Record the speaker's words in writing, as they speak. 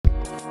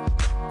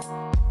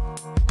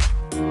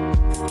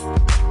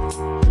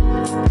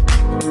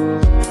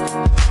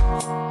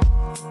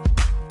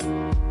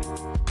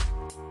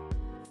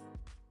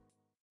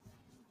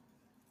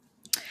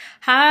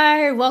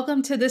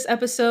welcome to this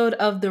episode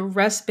of the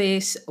Rest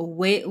Based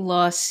Weight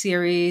Loss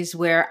series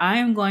where I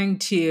am going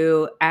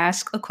to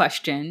ask a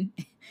question.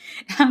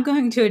 I'm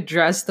going to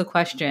address the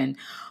question.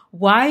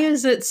 Why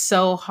is it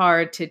so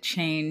hard to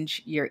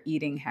change your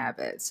eating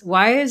habits?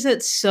 Why is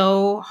it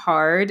so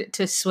hard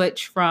to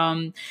switch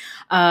from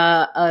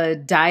a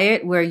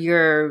diet where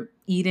you're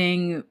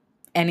eating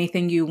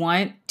anything you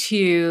want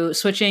to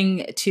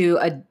switching to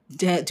an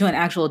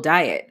actual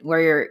diet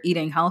where you're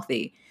eating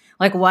healthy?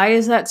 Like, why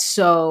is that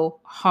so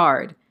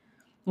hard?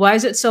 Why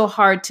is it so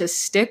hard to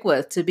stick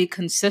with, to be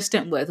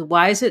consistent with?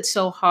 Why is it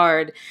so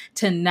hard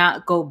to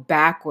not go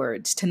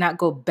backwards, to not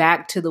go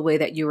back to the way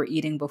that you were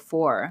eating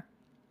before?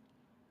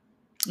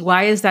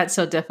 Why is that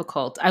so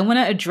difficult?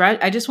 I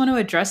just want to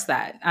address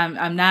that.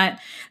 I'm not,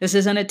 this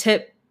isn't a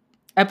tip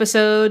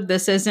episode.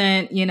 This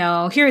isn't,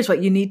 here's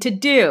what you need to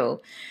do.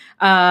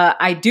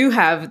 I do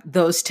have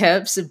those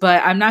tips,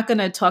 but I'm not going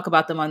to talk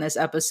about them on this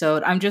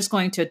episode. I'm just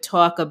going to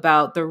talk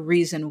about the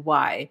reason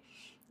why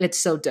it's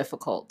so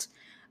difficult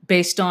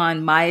based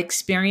on my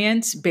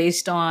experience,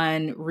 based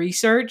on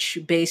research,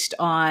 based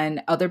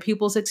on other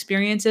people's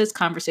experiences,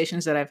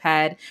 conversations that I've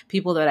had,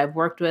 people that I've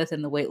worked with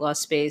in the weight loss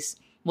space.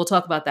 We'll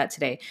talk about that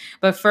today.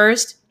 But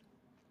first,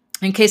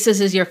 in case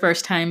this is your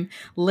first time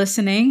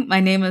listening, my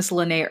name is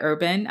Lene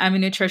Urban. I'm a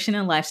nutrition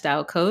and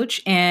lifestyle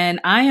coach,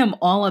 and I am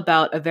all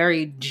about a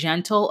very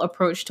gentle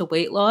approach to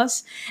weight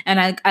loss.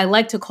 And I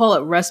like to call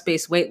it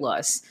rest-based weight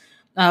loss.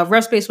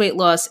 Rest-based weight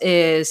loss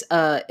is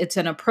it's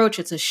an approach,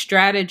 it's a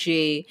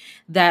strategy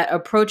that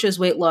approaches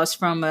weight loss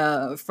from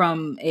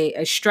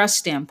a stress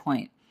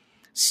standpoint.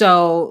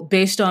 So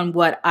based on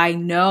what I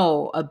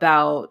know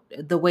about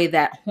the way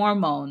that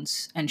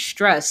hormones and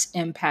stress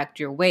impact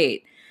your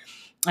weight,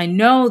 I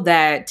know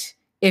that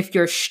if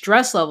your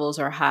stress levels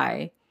are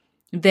high,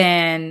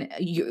 then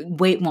your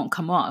weight won't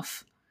come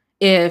off.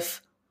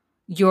 If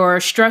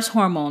your stress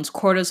hormones,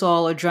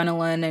 cortisol,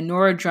 adrenaline, and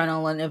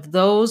noradrenaline, if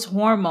those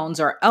hormones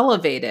are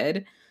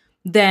elevated,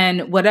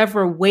 then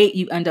whatever weight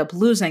you end up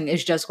losing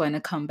is just going to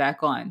come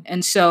back on.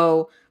 And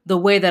so the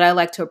way that I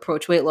like to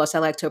approach weight loss, I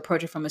like to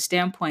approach it from a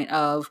standpoint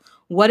of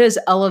what is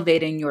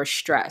elevating your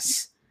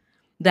stress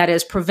that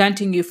is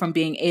preventing you from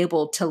being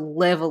able to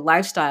live a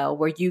lifestyle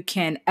where you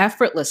can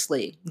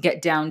effortlessly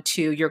get down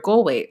to your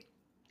goal weight.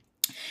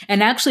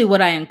 And actually,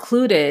 what I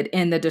included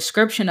in the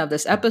description of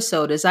this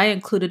episode is I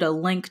included a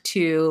link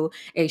to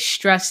a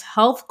stress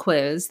health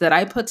quiz that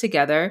I put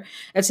together.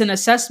 It's an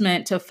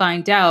assessment to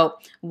find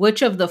out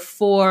which of the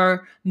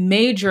four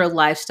major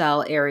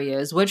lifestyle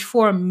areas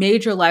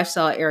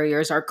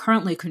are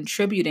currently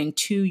contributing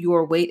to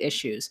your weight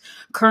issues,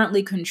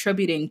 currently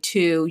contributing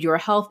to your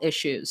health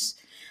issues.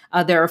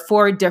 There are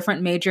four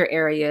different major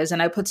areas,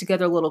 and I put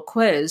together a little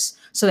quiz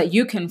so that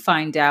you can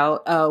find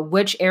out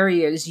which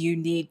areas you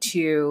need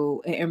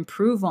to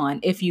improve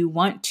on if you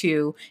want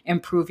to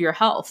improve your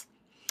health.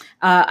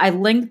 I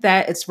linked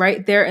that. It's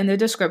right there in the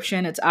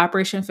description. It's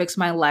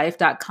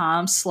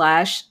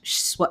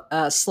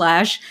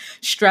operationfixmylife.com/slash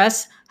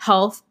stress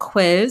health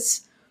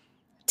quiz.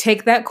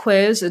 Take that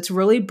quiz. It's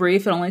really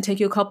brief. It'll only take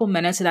you a couple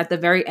minutes. And at the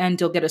very end,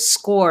 you'll get a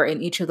score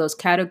in each of those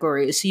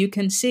categories. So you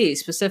can see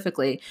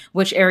specifically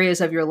which areas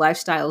of your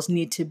lifestyles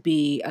need to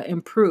be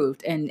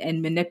improved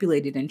and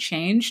manipulated and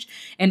changed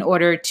in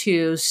order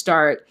to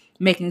start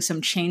making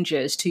some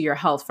changes to your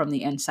health from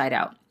the inside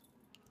out.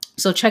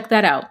 So check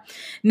that out.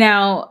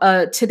 Now,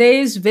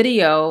 today's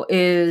video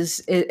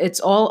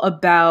it's all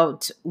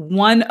about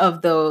one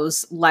of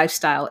those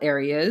lifestyle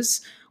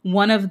areas,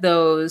 one of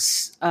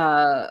those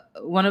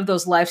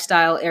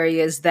lifestyle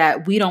areas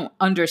that we don't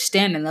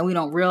understand and that we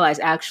don't realize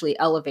actually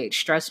elevate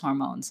stress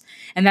hormones.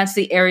 And that's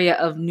the area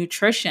of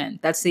nutrition.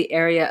 That's the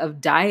area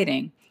of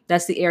dieting.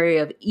 That's the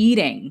area of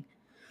eating.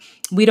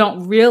 We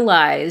don't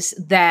realize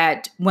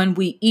that when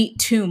we eat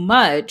too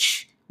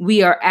much,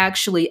 we are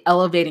actually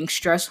elevating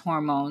stress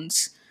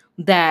hormones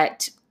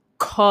that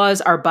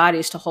cause our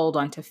bodies to hold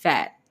on to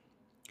fat.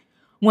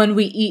 When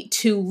we eat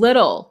too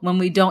little, when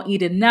we don't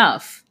eat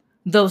enough,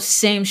 those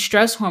same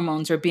stress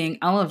hormones are being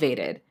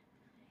elevated.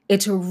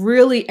 It's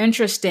really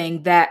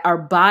interesting that our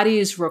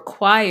bodies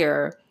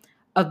require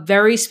a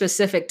very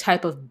specific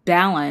type of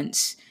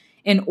balance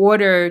in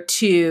order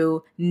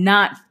to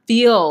not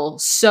feel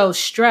so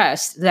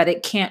stressed that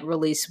it can't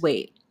release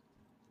weight.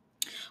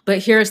 But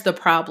here's the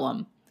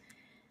problem.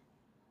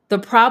 The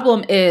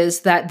problem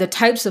is that the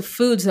types of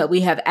foods that we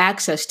have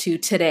access to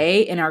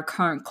today in our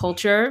current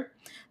culture,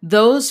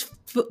 those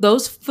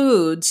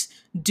foods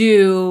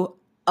do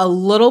a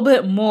little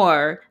bit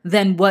more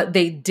than what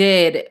they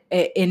did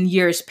in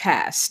years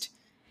past.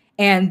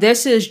 And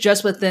this is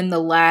just within the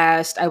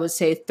last, I would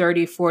say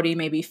 30, 40,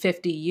 maybe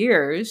 50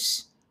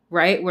 years,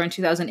 right? We're in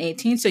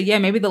 2018. So yeah,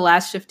 maybe the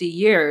last 50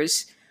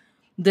 years,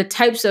 the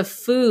types of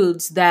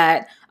foods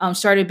that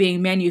started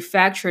being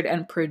manufactured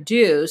and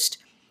produced,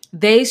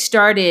 they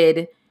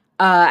started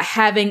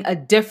having a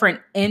different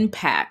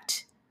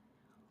impact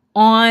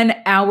on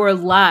our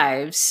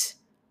lives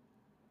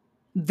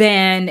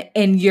than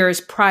in years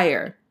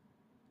prior.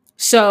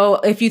 So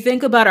if you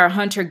think about our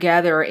hunter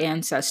gatherer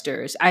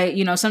ancestors,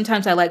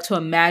 sometimes I like to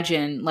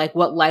imagine like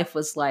what life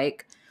was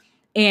like.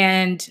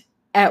 And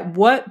at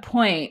what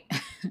point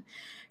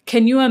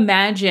can you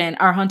imagine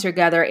our hunter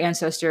gatherer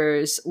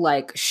ancestors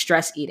like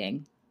stress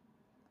eating?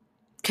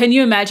 Can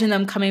you imagine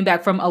them coming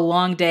back from a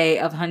long day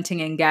of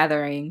hunting and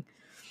gathering,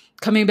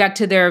 coming back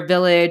to their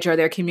village or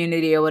their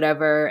community or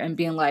whatever, and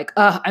being like,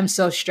 oh, I'm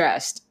so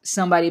stressed.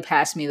 Somebody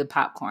pass me the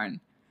popcorn.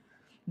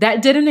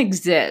 That didn't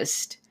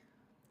exist.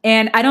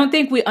 And I don't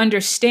think we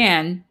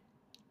understand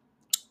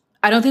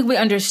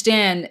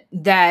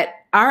that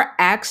our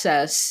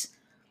access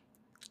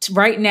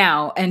right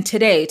now and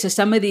today to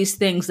some of these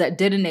things that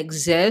didn't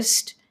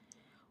exist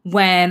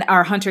when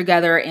our hunter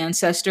gatherer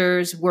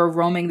ancestors were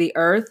roaming the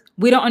earth,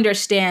 we don't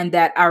understand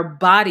that our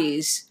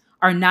bodies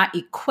are not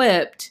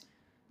equipped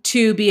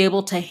to be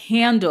able to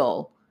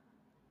handle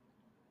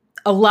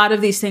a lot of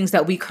these things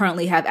that we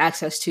currently have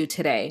access to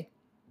today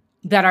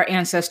that our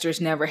ancestors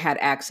never had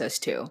access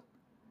to.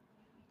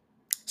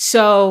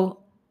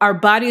 So our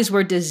bodies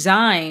were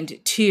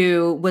designed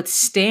to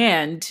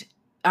withstand.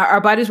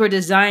 Our bodies were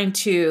designed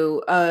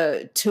to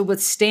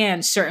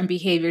withstand certain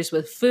behaviors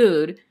with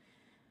food,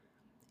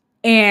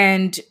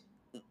 and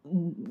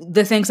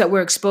the things that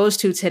we're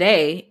exposed to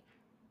today,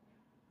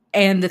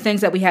 and the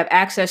things that we have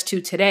access to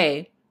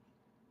today.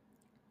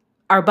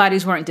 Our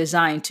bodies weren't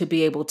designed to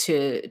be able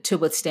to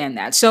withstand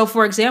that. So,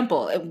 for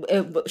example,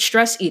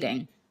 stress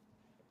eating.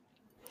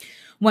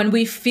 When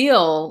we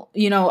feel,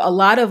 a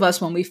lot of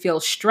us, when we feel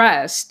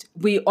stressed,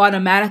 we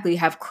automatically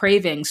have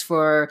cravings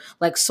for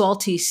like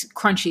salty,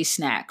 crunchy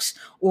snacks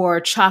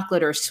or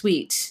chocolate or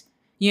sweets.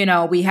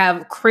 We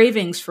have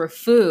cravings for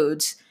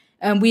foods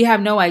and we have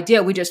no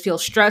idea. We just feel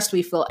stressed.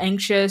 We feel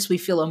anxious. We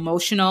feel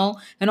emotional.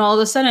 And all of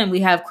a sudden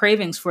we have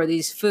cravings for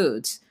these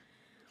foods.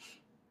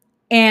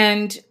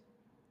 And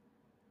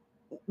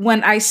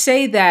when I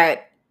say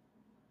that,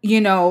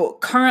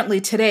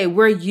 currently today,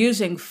 we're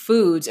using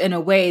foods in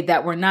a way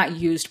that were not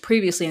used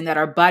previously and that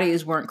our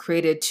bodies weren't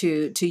created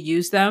to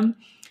use them.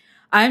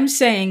 I'm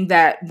saying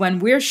that when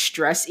we're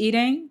stress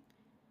eating,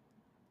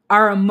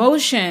 our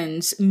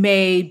emotions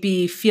may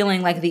be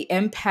feeling like the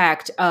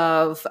impact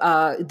of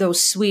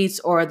those sweets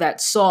or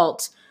that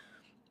salt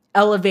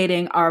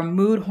elevating our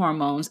mood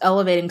hormones,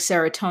 elevating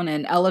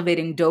serotonin,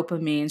 elevating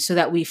dopamine so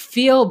that we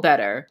feel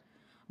better.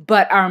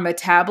 But our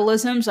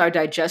metabolisms, our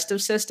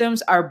digestive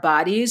systems, our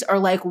bodies are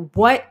like,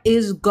 what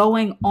is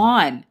going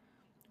on?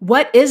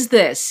 What is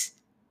this?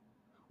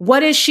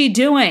 What is she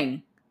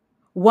doing?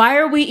 Why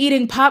are we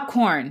eating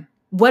popcorn?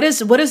 What is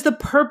the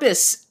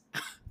purpose?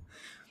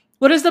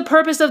 What is the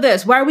purpose of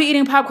this? Why are we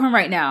eating popcorn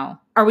right now?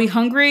 Are we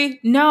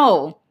hungry?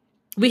 No.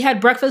 We had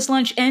breakfast,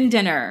 lunch, and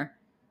dinner.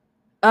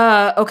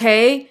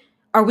 Okay.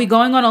 Are we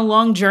going on a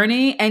long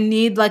journey and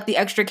need like the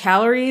extra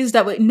calories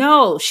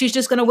no, she's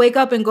just going to wake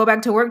up and go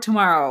back to work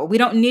tomorrow. We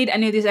don't need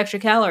any of these extra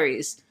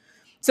calories.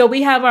 So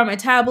we have our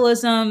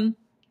metabolism,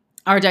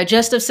 our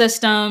digestive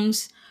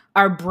systems,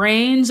 our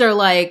brains are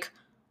like,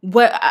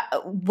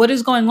 what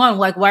is going on?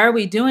 Like, why are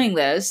we doing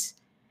this?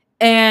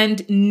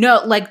 And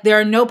no, like there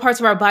are no parts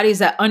of our bodies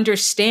that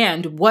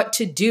understand what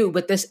to do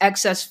with this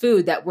excess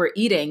food that we're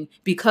eating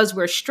because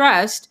we're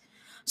stressed.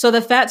 So the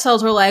fat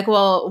cells were like,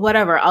 well,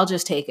 whatever, I'll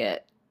just take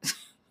it.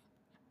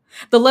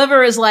 The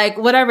liver is like,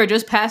 whatever,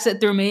 just pass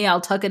it through me. I'll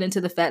tuck it into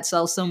the fat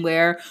cells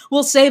somewhere.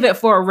 We'll save it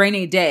for a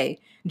rainy day,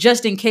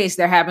 just in case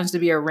there happens to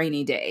be a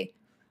rainy day.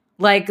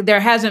 Like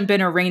there hasn't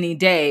been a rainy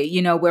day,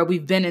 where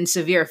we've been in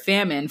severe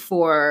famine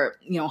for,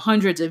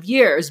 hundreds of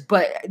years,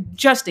 but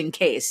just in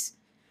case,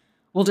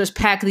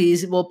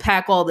 we'll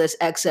pack all this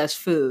excess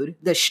food,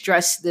 this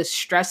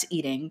stress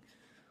eating.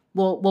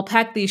 We'll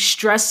pack these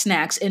stress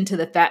snacks into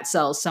the fat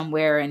cells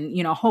somewhere and,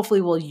 hopefully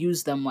we'll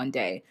use them one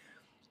day.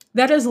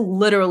 That is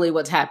literally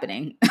what's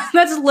happening.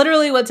 That's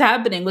literally what's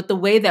happening with the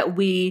way that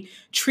we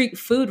treat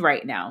food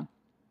right now.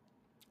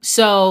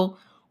 So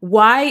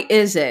why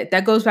is it,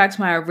 that goes back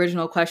to my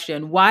original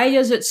question, why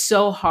is it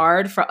so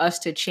hard for us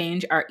to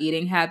change our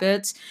eating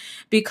habits?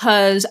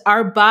 Because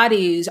our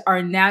bodies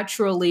are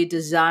naturally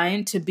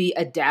designed to be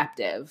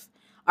adaptive.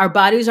 Our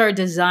bodies are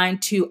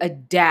designed to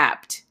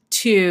adapt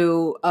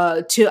to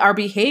our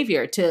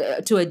behavior,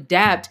 to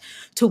adapt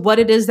to what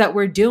it is that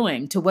we're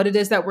doing, to what it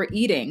is that we're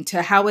eating,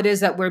 to how it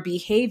is that we're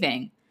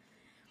behaving.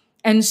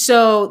 And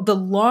so the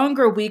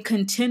longer we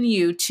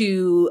continue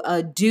to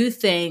do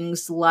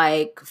things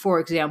like, for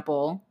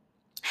example,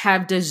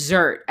 have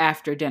dessert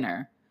after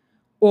dinner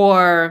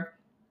or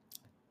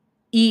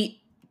eat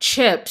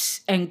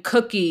chips and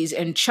cookies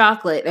and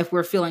chocolate if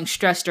we're feeling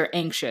stressed or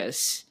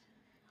anxious,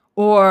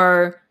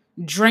 or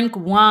drink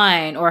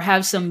wine or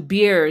have some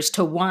beers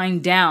to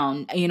wind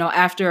down,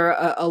 after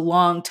a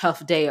long,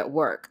 tough day at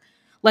work.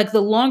 Like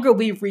the longer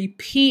we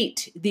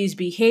repeat these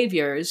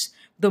behaviors,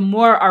 the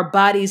more our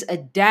bodies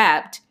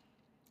adapt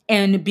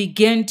and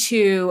begin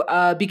to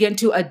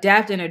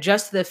adapt and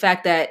adjust to the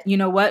fact that,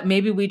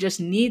 maybe we just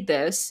need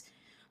this,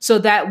 so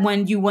that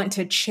when you want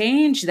to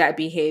change that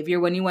behavior,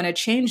 when you want to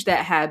change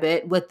that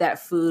habit with that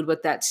food,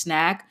 with that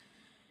snack,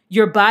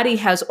 your body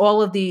has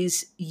all of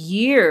these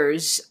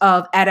years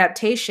of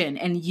adaptation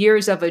and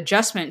years of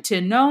adjustment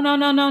to no, no,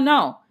 no, no,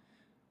 no.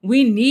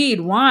 We need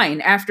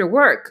wine after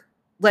work.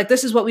 Like,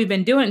 this is what we've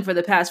been doing for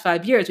the past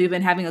 5 years. We've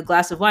been having a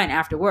glass of wine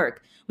after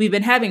work. We've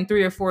been having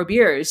 3 or 4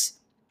 beers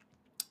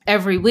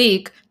every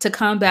week to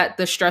combat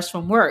the stress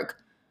from work.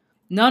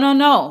 No, no,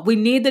 no. We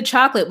need the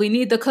chocolate. We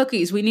need the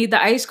cookies. We need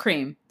the ice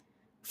cream.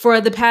 For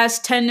the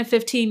past 10 to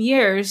 15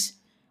 years,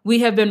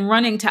 we have been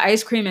running to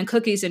ice cream and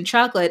cookies and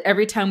chocolate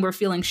every time we're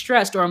feeling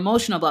stressed or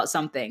emotional about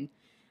something.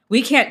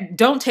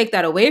 Don't take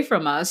that away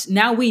from us.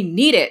 Now we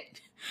need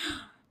it.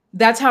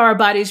 That's how our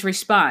bodies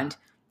respond.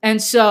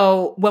 And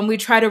so when we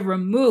try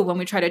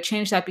to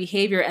change that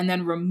behavior and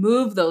then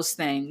remove those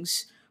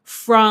things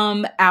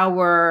from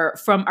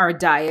our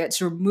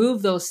diets,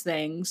 remove those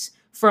things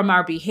from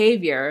our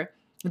behavior,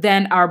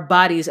 then our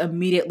bodies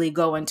immediately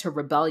go into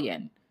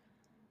rebellion.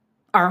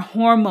 Our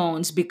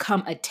hormones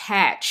become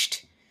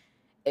attached.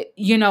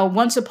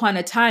 Once upon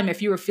a time, if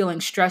you were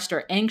feeling stressed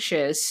or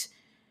anxious,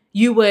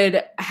 you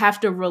would have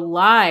to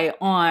rely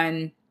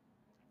on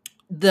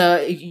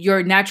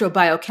your natural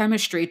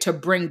biochemistry to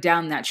bring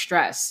down that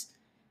stress.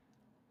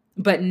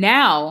 But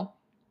now,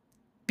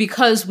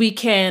 because we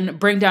can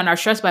bring down our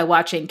stress by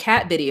watching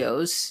cat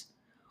videos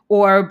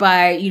or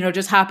by,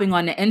 just hopping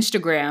on the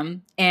Instagram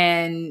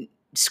and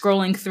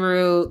scrolling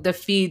through the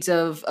feeds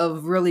of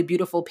really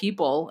beautiful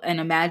people and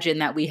imagine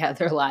that we have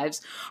their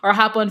lives, or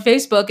hop on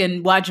Facebook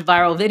and watch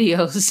viral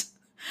videos.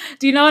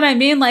 Do you know what I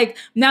mean? Like,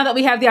 now that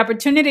we have the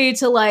opportunity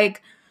to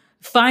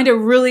find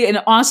an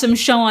awesome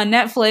show on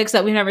Netflix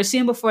that we've never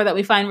seen before that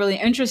we find really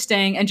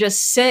interesting and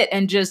just sit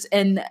and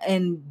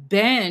and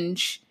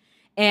binge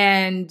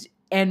and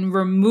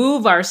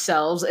remove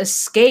ourselves,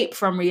 escape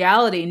from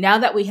reality. Now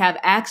that we have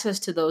access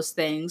to those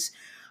things,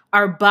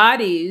 our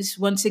bodies,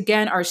 once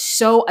again, are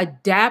so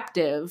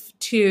adaptive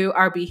to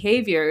our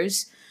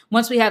behaviors.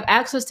 Once we have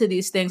access to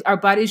these things, our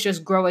bodies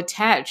just grow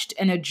attached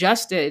and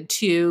adjusted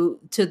to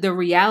the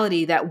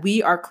reality that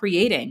we are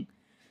creating.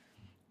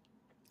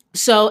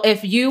 So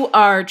if you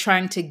are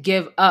trying to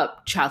give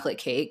up chocolate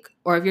cake,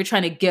 or if you're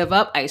trying to give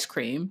up ice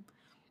cream,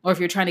 or if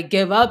you're trying to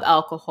give up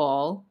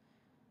alcohol,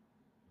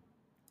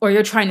 or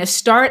you're trying to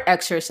start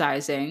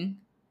exercising,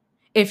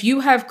 if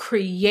you have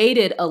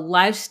created a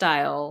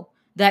lifestyle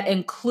that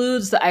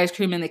includes the ice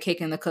cream and the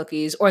cake and the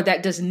cookies, or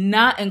that does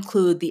not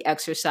include the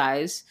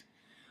exercise,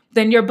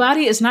 then your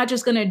body is not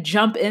just going to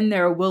jump in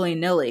there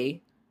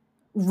willy-nilly,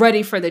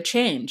 ready for the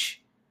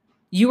change.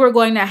 You are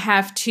going to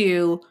have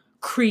to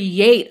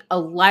create a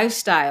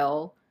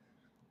lifestyle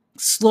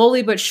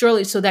slowly but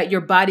surely so that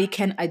your body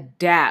can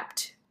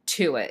adapt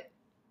to it.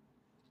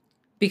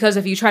 Because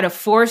if you try to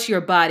force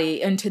your body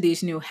into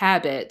these new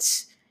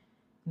habits,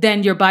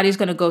 then your body's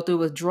going to go through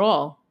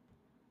withdrawal.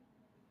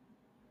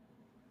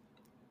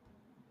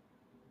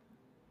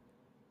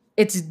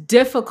 It's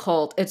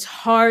difficult. It's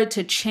hard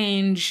to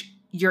change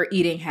your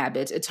eating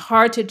habits. It's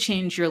hard to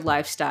change your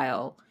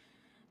lifestyle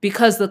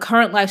because the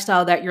current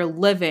lifestyle that you're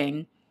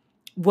living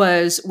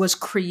was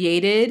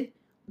created,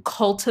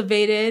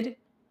 cultivated,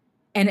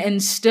 and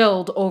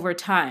instilled over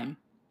time.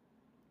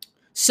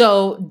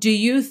 So do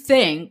you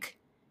think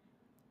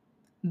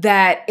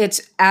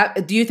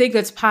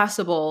it's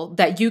possible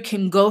that you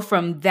can go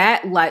from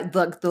that,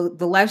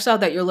 the lifestyle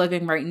that you're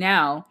living right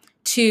now,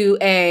 to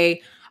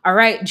all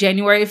right,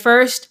 January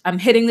 1st, I'm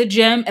hitting the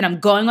gym and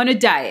I'm going on a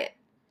diet.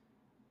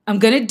 I'm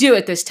going to do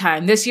it this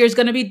time. This year's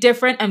going to be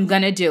different. I'm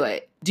going to do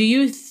it. Do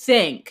you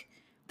think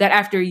that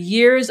after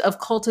years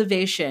of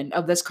cultivation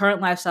of this current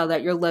lifestyle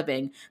that you're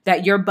living,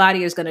 that your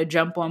body is going to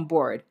jump on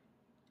board?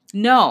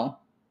 No.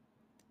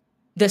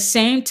 The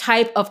same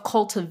type of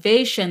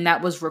cultivation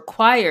that was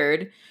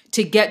required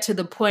to get to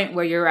the point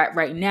where you're at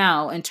right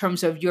now in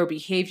terms of your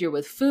behavior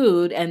with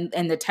food and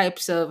the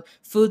types of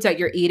foods that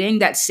you're eating,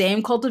 that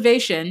same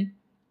cultivation,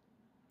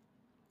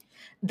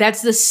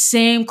 that's the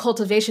same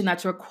cultivation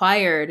that's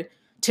required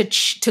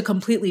to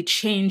completely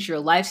change your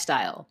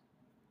lifestyle.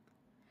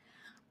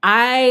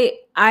 I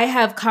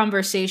have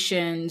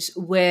conversations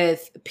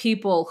with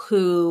people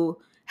who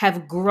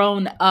have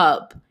grown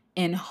up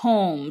in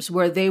homes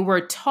where they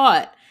were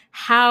taught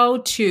how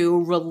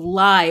to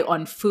rely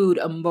on food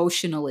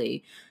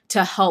emotionally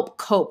to help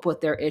cope with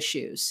their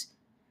issues.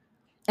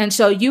 And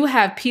so you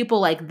have people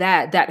like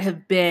that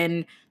have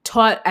been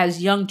taught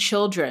as young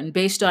children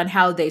based on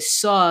how they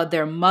saw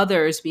their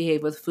mothers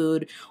behave with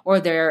food or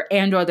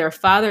their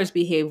fathers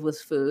behave with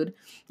food.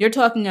 You're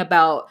talking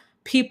about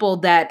people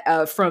that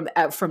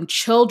from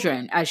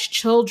children, as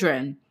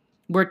children,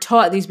 were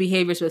taught these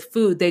behaviors with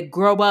food. They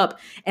grow up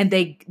and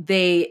they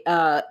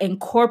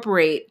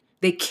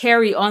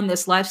carry on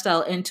this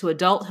lifestyle into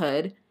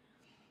adulthood.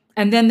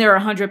 And then they're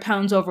 100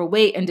 pounds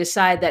overweight and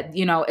decide that,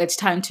 it's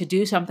time to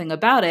do something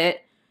about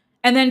it.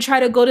 And then try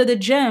to go to the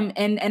gym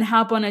and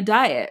hop on a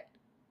diet.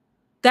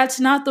 That's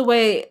not the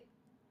way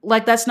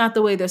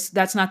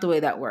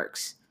that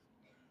works.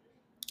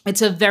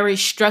 It's a very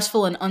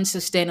stressful and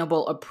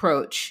unsustainable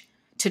approach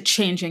to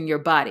changing your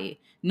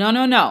body.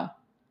 No.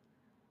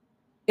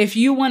 If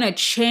you want to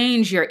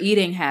change your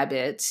eating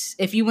habits,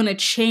 if you want to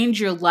change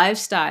your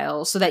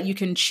lifestyle so that you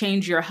can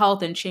change your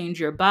health and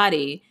change your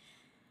body,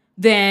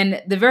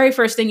 then the very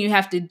first thing you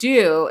have to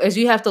do is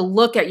you have to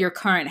look at your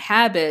current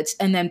habits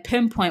and then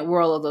pinpoint where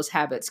all of those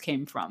habits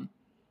came from.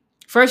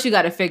 First, you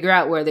got to figure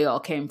out where they all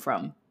came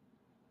from.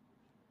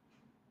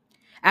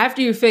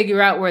 After you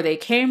figure out where they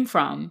came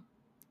from,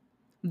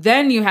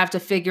 then you have to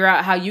figure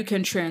out how you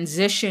can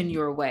transition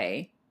your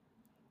way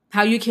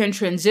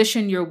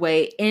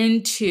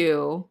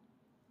into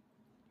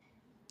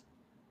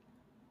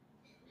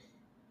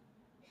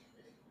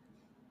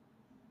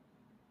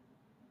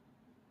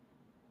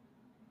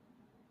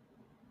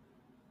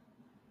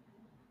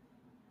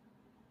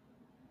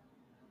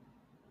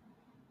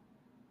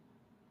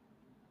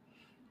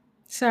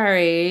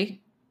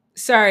Sorry.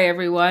 Sorry,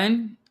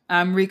 everyone.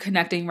 I'm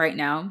reconnecting right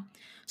now.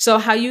 So,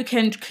 how you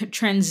can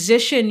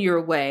transition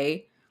your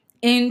way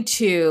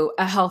into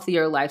a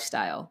healthier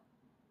lifestyle,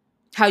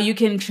 how you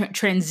can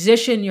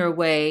transition your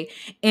way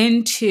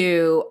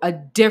into a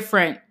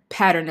different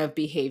pattern of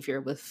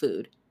behavior with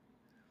food.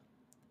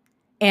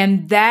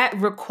 And that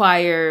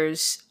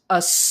requires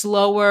a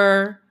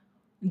slower,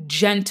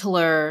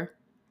 gentler,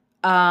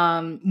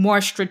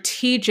 more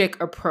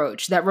strategic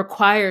approach that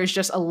requires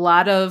just a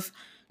lot of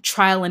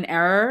trial and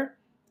error,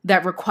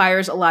 that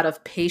requires a lot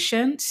of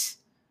patience.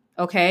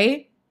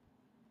 Okay?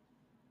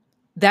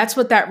 That's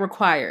what that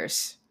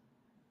requires.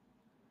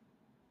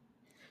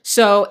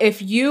 So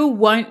if you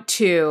want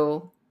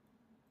to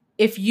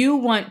be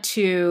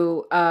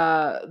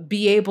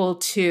able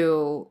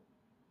to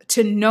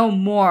know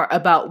more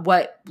about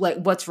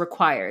what's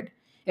required,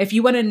 if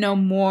you want to know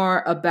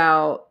more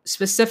about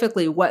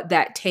specifically what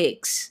that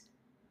takes,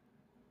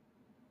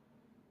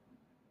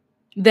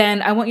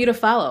 then I want you to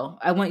follow.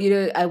 I want you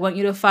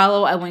to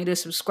follow. I want you to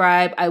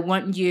subscribe. I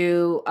want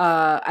you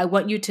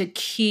to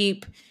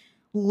keep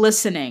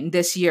listening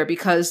this year,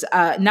 because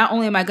not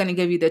only am I going to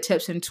give you the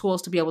tips and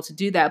tools to be able to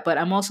do that, but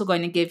I'm also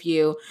going to give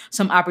you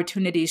some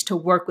opportunities to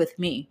work with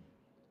me,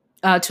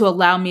 to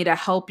allow me to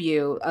help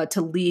you,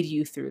 to lead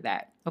you through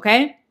that.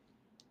 Okay?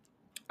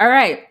 All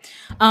right.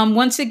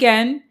 Once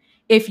again,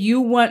 if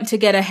you want to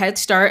get a head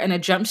start and a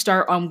jump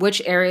start on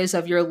which areas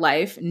of your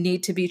life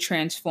need to be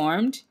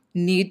transformed,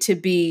 need to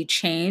be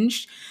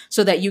changed,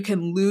 so that you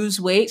can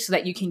lose weight, so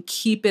that you can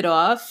keep it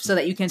off, so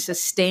that you can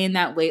sustain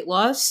that weight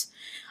loss,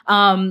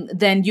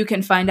 then you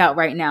can find out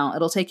right now.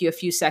 It'll take you a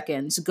few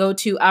seconds. Go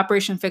to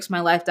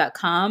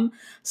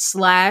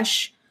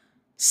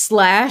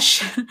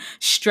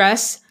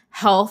operationfixmylife.com/stress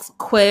health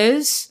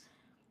quiz.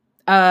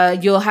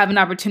 You'll have an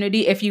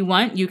opportunity if you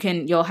want.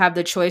 You'll have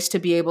the choice to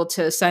be able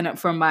to sign up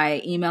for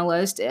my email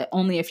list,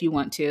 only if you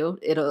want to.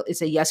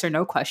 It's a yes or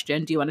no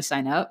question. Do you want to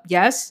sign up?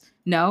 Yes?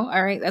 No?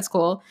 All right, that's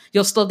cool.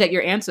 You'll still get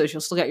your answers. You'll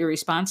still get your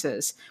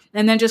responses.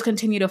 And then just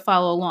continue to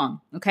follow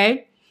along.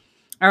 Okay?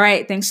 All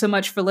right. Thanks so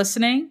much for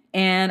listening.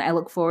 And I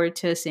look forward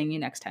to seeing you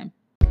next time.